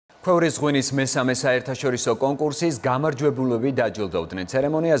ქვევრის ღვინის მესამე საერთაშორისო კონკურსის გამარჯვებულები დაჯილდოვდნენ.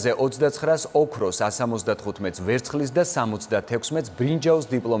 ცერემონიაზე 29-ს ოქროს, 175-ს ვერცხლის და 76-ს ბრინჯაოს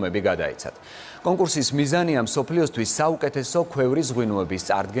დიპლომები გადაეცათ. კონკურსის მიზანია მსოფლიოსთვის საუკეთესო ქვევრის ღვინოების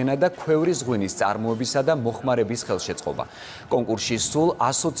წარდგენა და ქვევრის ღვინის წარმოებისა და მოხმარების ხელშეწყობა. კონკურსში სულ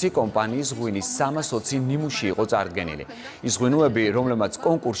 120 კომპანიის ღვინის 320 ნიმუში იყო წარდგენილი. ის ღვინოები, რომლებმაც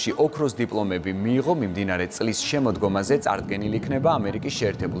კონკურსში ოქროს დიპლომები მიიღო, მიმდინარე წლის შემოდგომაზე წარდგენილი იქნება ამერიკის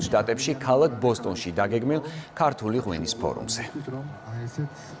შეერთებულ შტატებში ქალაქ ბოსტონში დაგეგმილ ქართული ღვინის ფორუმზე.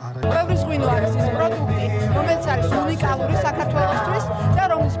 ქვევრის ღვინო არის ის პროდუქტი, რომელიც არის უნიკალური საქართველოსთვის და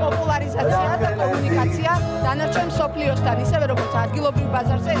რომლის პოპულარიზაცია და კომუნიკაცია დანარჩენ მსოფლიოსთან, ისევე როგორც ადგილობრივ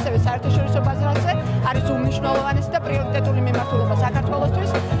ბაზარზე, ისევე საერთაშორისო ბაზარზე არის უმნიშვნელოვანესი და პრიორიტეტული მიმართულება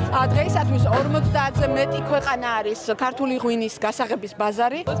საქართველოსთვის. დღეისათვის 50-ზე მეტი ქვეყანა არის ქართული ღვინის გასაღების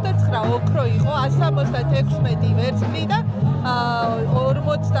ბაზარი. 29 ოქრო იყო, 176 ვერცხლი და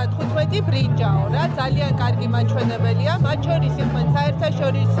 45 ბრინჯაო, რა ძალიან კარგი მაჩვენებელია. მათ შორის იყვნენ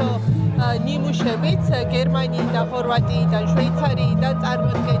საერთაშორისო ნიმუშებიც გერმანიიდან, ხორვატიიდან, შვეიცარიიდან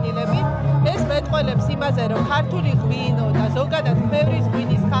წარმოდგენილები. ეს მეტყველებს იმაზე, რომ ქართული ღვინო და ზოგადად ქვევრის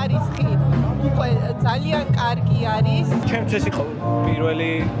ღვინის ხარისხი უკვე ძალიან კარგი არის. ჩემთვის იყო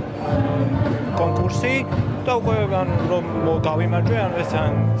პირველი კონკურსი და უკვე რომ გავიმარჯვე, ეს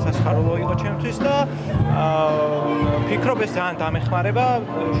ძალიან სასიხარულო იყო ჩემთვის და ფიქრობ ეს ძალიან დამეხმარება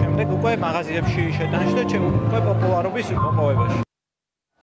შემდეგ უკვე მაღაზიებში შეტანაში და უკვე პოპულარობის მოპოვებაში.